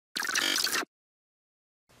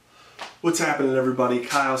What's happening, everybody?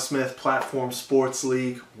 Kyle Smith, Platform Sports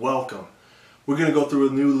League. Welcome. We're going to go through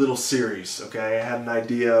a new little series, okay? I had an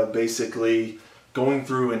idea of basically going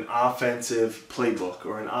through an offensive playbook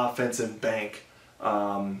or an offensive bank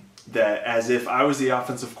that as if I was the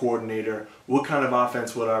offensive coordinator, what kind of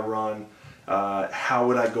offense would I run? How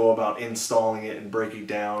would I go about installing it and breaking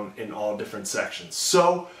down in all different sections?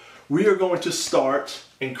 So we are going to start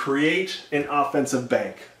and create an offensive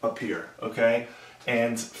bank up here, okay?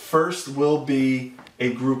 And first will be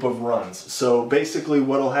a group of runs. So basically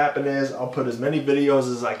what will happen is I'll put as many videos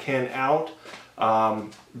as I can out,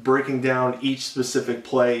 breaking down each specific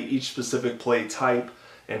play type,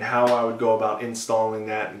 and how I would go about installing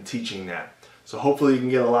that and teaching that. So hopefully you can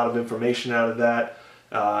get a lot of information out of that,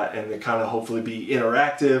 and it kind of hopefully be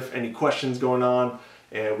interactive, any questions going on,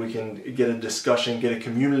 and we can get a discussion, get a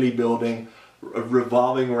community building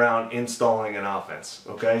revolving around installing an offense.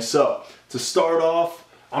 Okay, so to start off,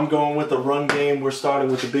 I'm going with the run game. We're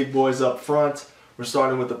starting with the big boys up front. We're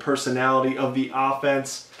starting with the personality of the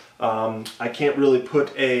offense. I can't really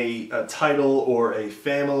put a title or a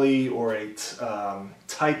family or a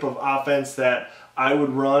type of offense that I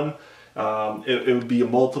would run. It would be a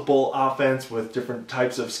multiple offense with different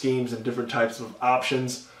types of schemes and different types of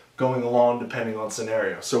options going along depending on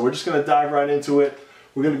scenario. So we're just going to dive right into it.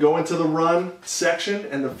 We're going to go into the run section,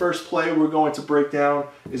 and the first play we're going to break down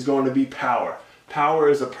is going to be power. Power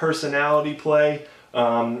is a personality play.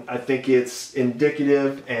 I think it's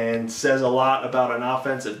indicative and says a lot about an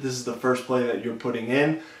offense if this is the first play that you're putting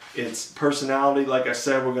in. It's personality. Like I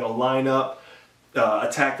said, we're going to line up,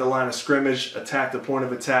 attack the line of scrimmage, attack the point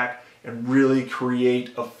of attack, and really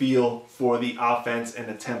create a feel for the offense and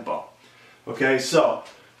the tempo. Okay, so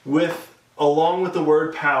along with the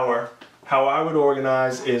word power, how I would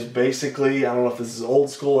organize is basically, I don't know if this is old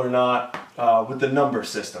school or not, with the number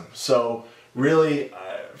system. So really,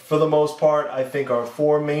 for the most part, I think our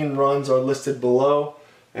four main runs are listed below,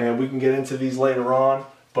 and we can get into these later on.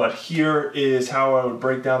 But here is how I would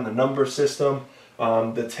break down the number system.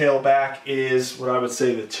 The tailback is what I would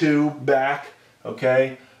say the 2 back,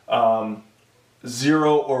 okay?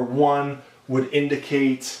 0 or 1 would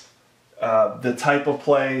indicate the type of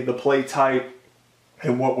play, the play type,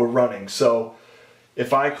 and what we're running. So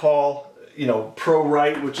if I call, pro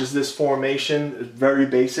right, which is this formation, very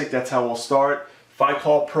basic, that's how we'll start. If I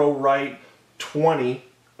call pro right 20,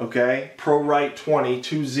 okay, pro right 20,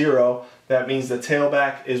 2-0, that means the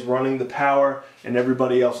tailback is running the power and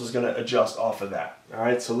everybody else is going to adjust off of that. All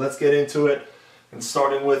right, so let's get into it, and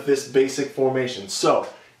starting with this basic formation. So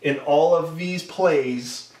in all of these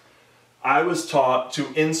plays, I was taught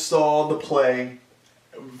to install the play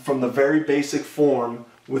from the very basic form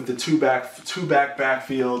with the two back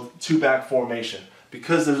backfield, 2-back formation,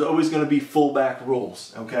 because there's always going to be fullback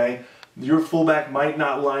rules, okay? Your fullback might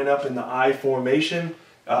not line up in the I formation.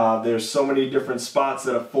 There's so many different spots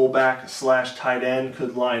that a fullback / tight end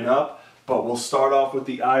could line up, but we'll start off with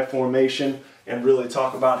the I formation and really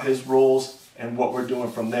talk about his rules and what we're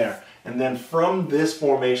doing from there. And then from this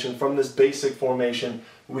formation, from this basic formation,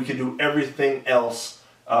 we can do everything else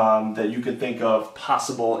that you could think of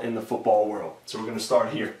possible in the football world. So we're going to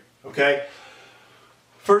start here, okay?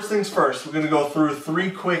 First things first, we're going to go through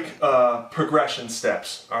 3 quick progression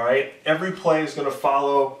steps, all right? Every play is going to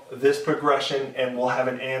follow this progression, and we'll have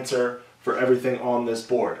an answer for everything on this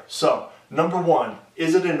board. So, number 1,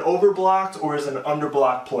 is it an overblocked or is it an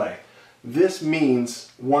underblocked play? This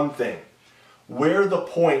means one thing. Where the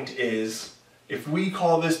point is, if we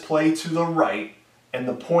call this play to the right and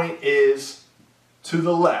the point is to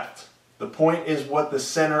the left, the point is what the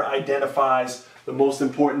center identifies the most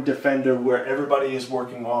important defender where everybody is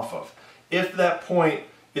working off of. If that point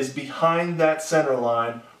is behind that center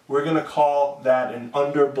line, we're going to call that an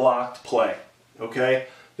underblocked play. Okay?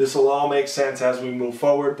 This will all make sense as we move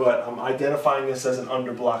forward, but I'm identifying this as an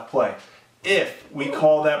underblocked play. If we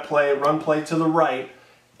call that play a run play to the right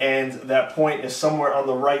and that point is somewhere on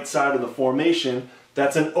the right side of the formation,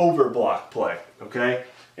 that's an overblocked play. Okay?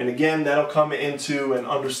 And again, that'll come into an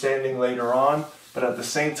understanding later on, but at the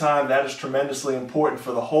same time, that is tremendously important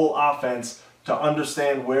for the whole offense to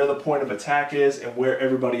understand where the point of attack is and where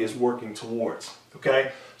everybody is working towards,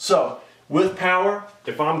 okay? So, with power,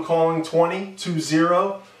 if I'm calling 20,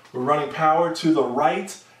 2-0, we're running power to the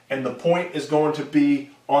right, and the point is going to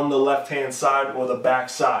be on the left-hand side or the back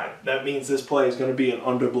side. That means this play is going to be an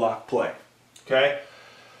underblock play, okay?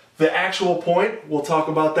 The actual point, we'll talk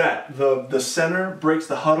about that. The center breaks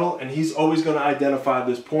the huddle, and he's always going to identify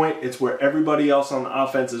this point. It's where everybody else on the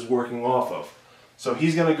offense is working off of. So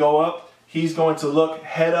he's going to go up. He's going to look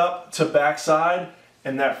head up to backside,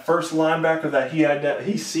 and that first linebacker that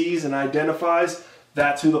he sees and identifies,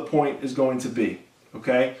 That's who the point is going to be,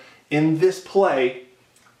 okay? In this play,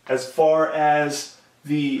 as far as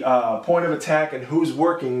the point of attack and who's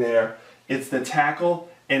working there, it's the tackle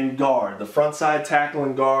and guard. The front side tackle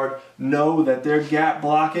and guard know that they're gap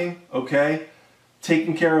blocking, okay?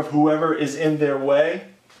 Taking care of whoever is in their way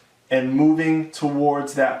and moving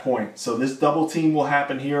towards that point. So this double team will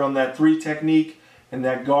happen here on that 3 technique, and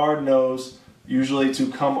that guard knows usually to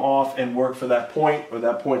come off and work for that point, or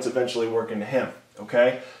that point's eventually working to him,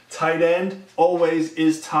 okay? Tight end always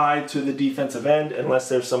is tied to the defensive end unless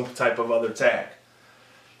there's some type of other tag,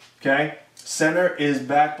 okay? Center is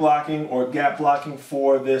back blocking or gap blocking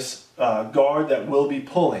for this guard that will be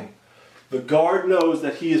pulling. The guard knows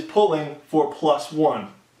that he is pulling for +1,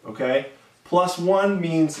 okay? +1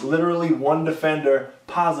 means literally 1 defender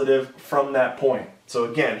positive from that point. So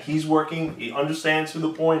again, he's working, he understands who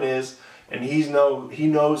the point is, and he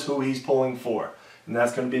knows who he's pulling for. And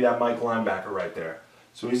that's going to be that Mike linebacker right there.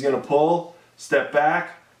 So he's going to pull, step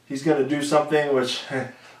back, he's going to do something which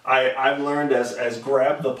I've learned as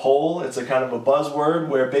grab the pole. It's a kind of a buzzword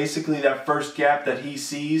where basically that first gap that he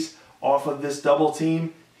sees off of this double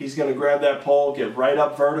team, he's going to grab that pole, get right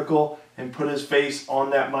up vertical, and put his face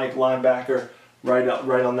on that Mike linebacker right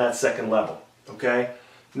on that second level, okay?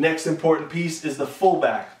 Next important piece is the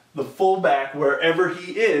fullback. The fullback, wherever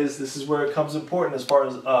he is, this is where it comes important as far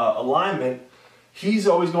as alignment, he's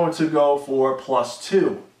always going to go for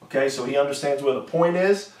 +2, okay? So he understands where the point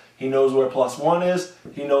is, he knows where +1 is,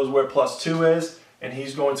 he knows where +2 is, and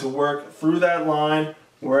he's going to work through that line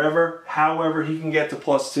wherever, however he can get to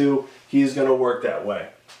 +2, he's going to work that way.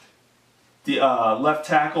 The left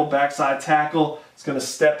tackle, backside tackle, is going to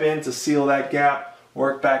step in to seal that gap,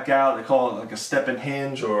 work back out. They call it like a step and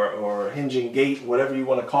hinge or a hinging gate, whatever you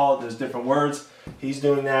want to call it. There's different words. He's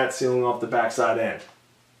doing that, sealing off the backside end.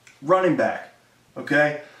 Running back,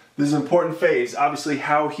 okay? This is an important phase, obviously,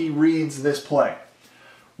 how he reads this play.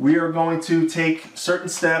 We are going to take certain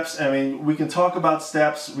steps. I mean, we can talk about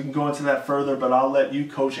steps. We can go into that further, but I'll let you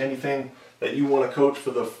coach anything that you want to coach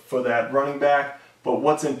for that running back. But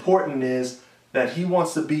what's important is that he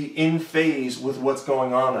wants to be in phase with what's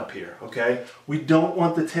going on up here, okay? We don't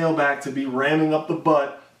want the tailback to be ramming up the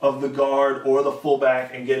butt of the guard or the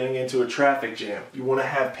fullback and getting into a traffic jam. You want to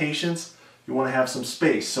have patience. You want to have some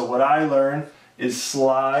space. So what I learned is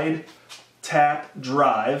slide, tap,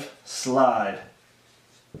 drive, slide,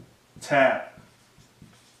 tap,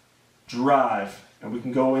 drive. And we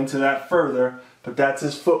can go into that further, but that's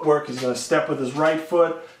his footwork. He's going to step with his right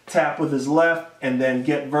foot, tap with his left, and then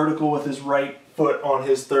get vertical with his right foot on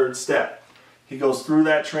his third step. He goes through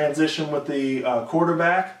that transition with the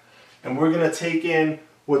quarterback, and we're going to take in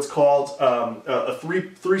what's called a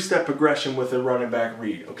three-step progression with a running back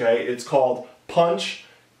read, okay? It's called punch,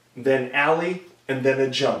 then alley, and then a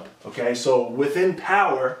jump, okay? So within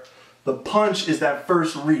power, the punch is that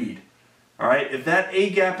first read, all right? If that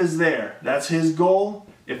A-gap is there, that's his goal.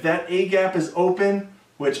 If that A-gap is open,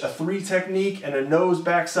 which a 3 technique and a nose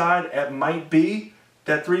backside, it might be,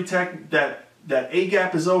 that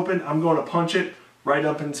A-gap is open, I'm going to punch it right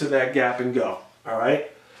up into that gap and go, all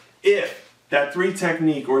right? If that 3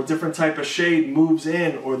 technique or a different type of shade moves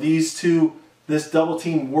in, or this double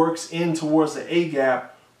team works in towards the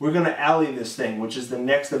A-gap, we're going to alley this thing, which is the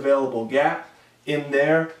next available gap, in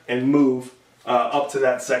there and move up to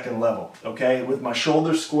that second level, okay? With my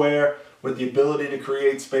shoulders square, with the ability to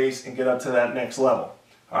create space and get up to that next level.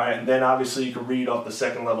 All right, and then obviously you can read off the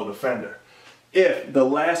second level defender. If the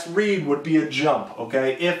last read would be a jump,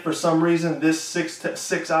 okay? If for some reason this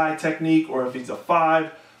 6-eye technique, or if he's a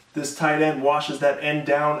 5, this tight end washes that end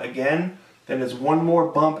down again, then it's one more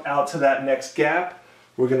bump out to that next gap.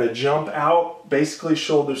 We're gonna jump out, basically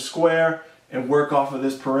shoulders square, and work off of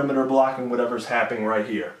this perimeter blocking whatever's happening right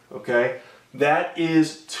here, okay? That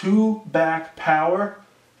is 2 back power,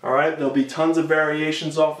 all right? There'll be tons of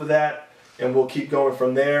variations off of that, and we'll keep going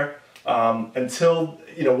from there until,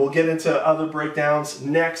 we'll get into other breakdowns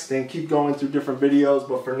next and keep going through different videos.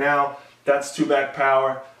 But for now, that's 2 back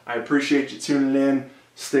power. I appreciate you tuning in.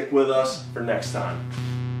 Stick with us for next time.